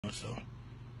So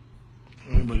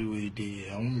anybody wait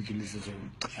there, I won't make you listen to it.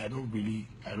 I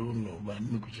don't know, but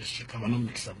make we just check. I'm not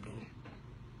mix up though.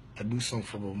 I do something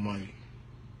for Bob Marley.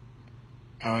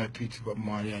 R.I.P. to Bob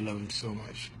Marley, I love him so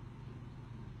much.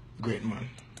 Great man.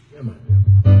 Yeah, man.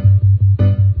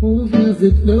 Who feels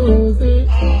it knows it?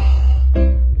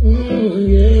 Oh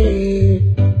yeah.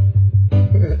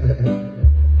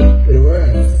 For the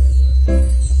world.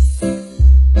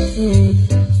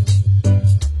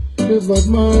 To Bob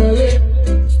Marley.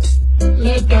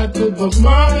 Let that to Bob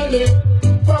Marley.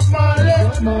 Bob Marley.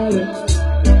 Bob Marley.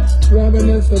 Robin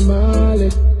Marley.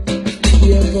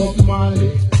 Yeah, Bob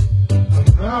Marley. I'm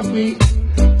happy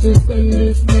to send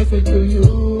this message to you.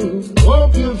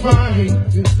 Hope you're fine,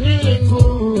 you're feeling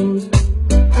good.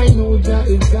 I know that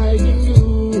is guiding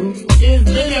you. It's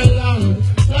been a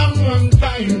long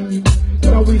time.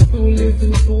 Now we still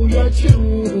listen to your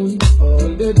tune.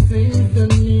 All the things that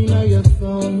mean are your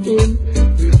sounding,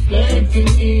 reflecting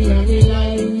in your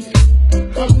life.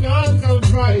 But not so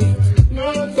bright,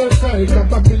 not so tight.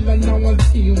 Babylon now and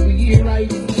see we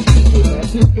right. You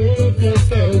have to save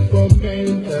yourself from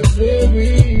mental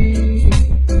slavery.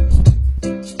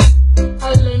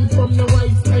 I learned from the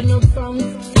white kind of songs,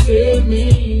 save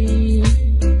me.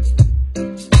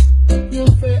 You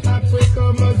say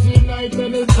Africa must unite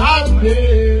and it's our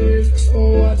place.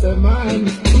 Oh, what a man,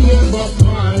 yeah, Bob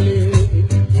Marley.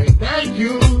 We thank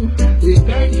you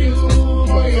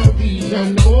for your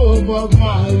vision, oh, Bob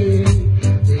Marley.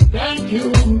 We thank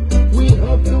you, we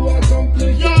hope to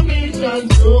accomplish your mission,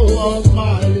 oh, Bob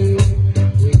Marley.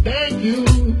 We thank you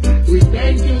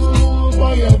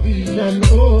for your vision,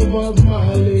 oh, Bob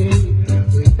Marley.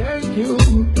 We thank you,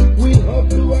 we hope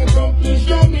to accomplish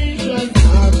your mission.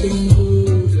 Nothing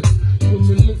good, when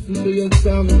we listen to your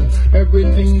song,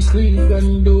 everything clean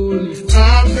and dull.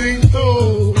 Nothing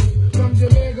so, from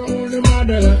Jamaica on the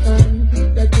motherland,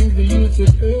 the things we used to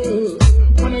do.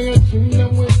 When I tune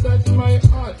them with such my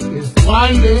heart, it's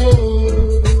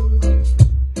wonderful.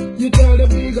 You tell the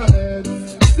bigger heads,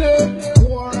 say,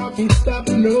 war up, it stop,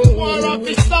 no. War up,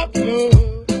 it stop, no.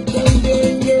 Don't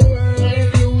gain your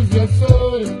world, lose your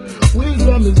soul.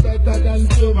 Wisdom is better than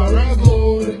silver and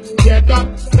gold. Get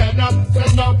up, stand up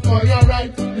for your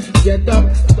right. Get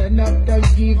up, stand up, and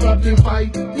give up the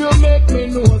fight. You make me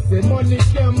know, say money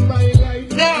can buy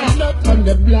life. Yeah. I'm not on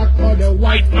the black or the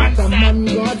white, but a man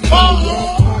God for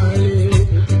Bob Marley.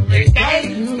 We thank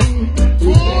you.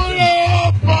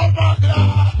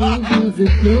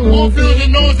 Who feels it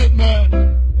knows it, man?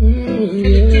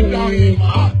 Deep down in my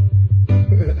heart.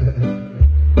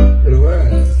 The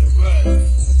words.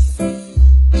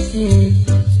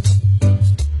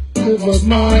 To Bob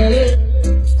Marley.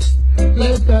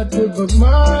 Let that to Bob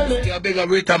Marley. Yeah, big up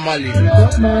Rita Marley.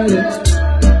 Bob Marley.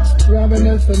 Robin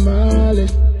Marley.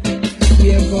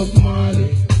 Yeah, Bob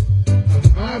Marley. I'm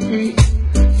happy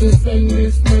to send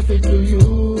this message to you.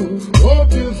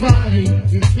 Hope you're fine,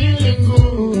 you're feeling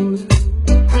good.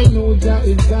 I know that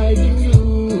is guiding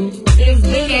you. It's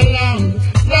been a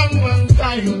long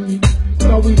time.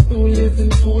 Now we still listen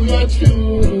to your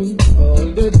tune. All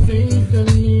the things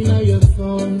that mean are your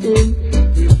sounding,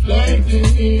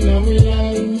 reflecting in our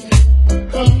life.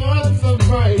 I'm not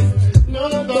surprised,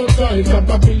 not so tight.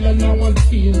 Babylon now and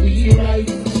see we right.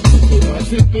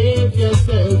 Emancipate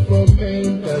yourself from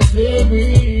mental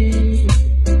slavery.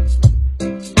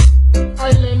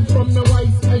 I learned from the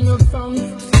white kind of songs,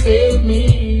 save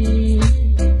me.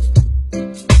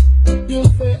 You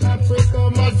say Africa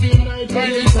must unite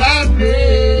and it's our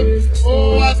place.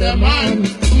 Oh, what a man,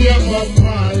 yeah, Bob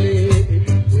Marley.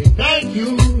 We thank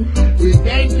you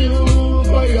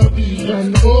for your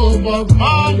vision, oh, Bob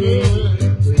Marley.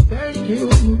 We thank you,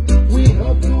 we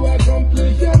hope to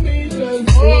accomplish your mission,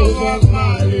 oh, Bob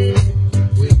Marley.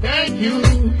 We thank you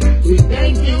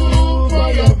for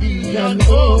your vision,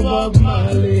 oh, Bob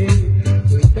Marley.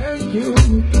 We thank you,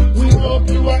 we hope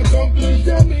to accomplish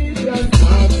your mission.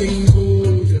 Nothing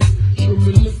good, should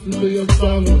we listen to your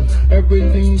song,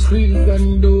 everything clean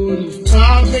and dull.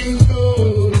 Nothing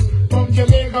good, from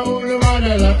Jamaica on the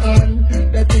motherland,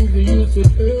 the things we used to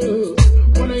do.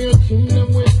 When I tune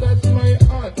them with touch my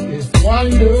heart, it's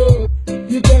wonder.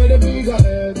 You tell the bigger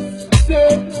heads,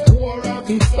 say, war up,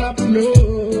 it stop, no.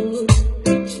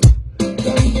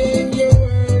 Don't gain your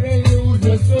word and lose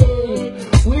your soul.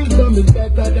 Wisdom is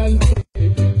better than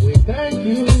faith. We thank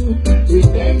you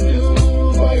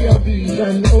for your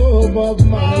vision, oh, Bob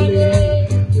Marley.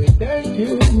 We thank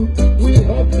you, we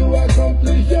hope to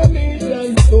accomplish your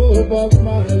mission, oh, Bob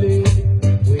Marley.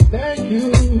 We thank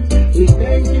you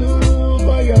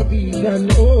for your vision,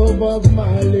 oh, Bob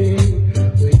Marley.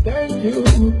 We thank you,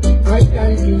 I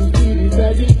thank you for this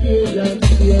education,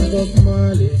 dear Bob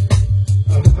Marley.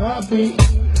 I'm happy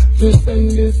to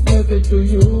send this message to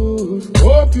you.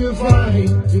 Hope you're fine,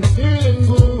 you're feeling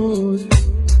good.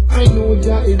 I know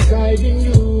Jah is guiding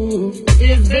you.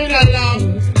 It's been a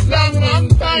long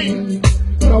time.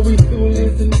 Now we still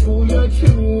listen to your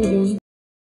tune.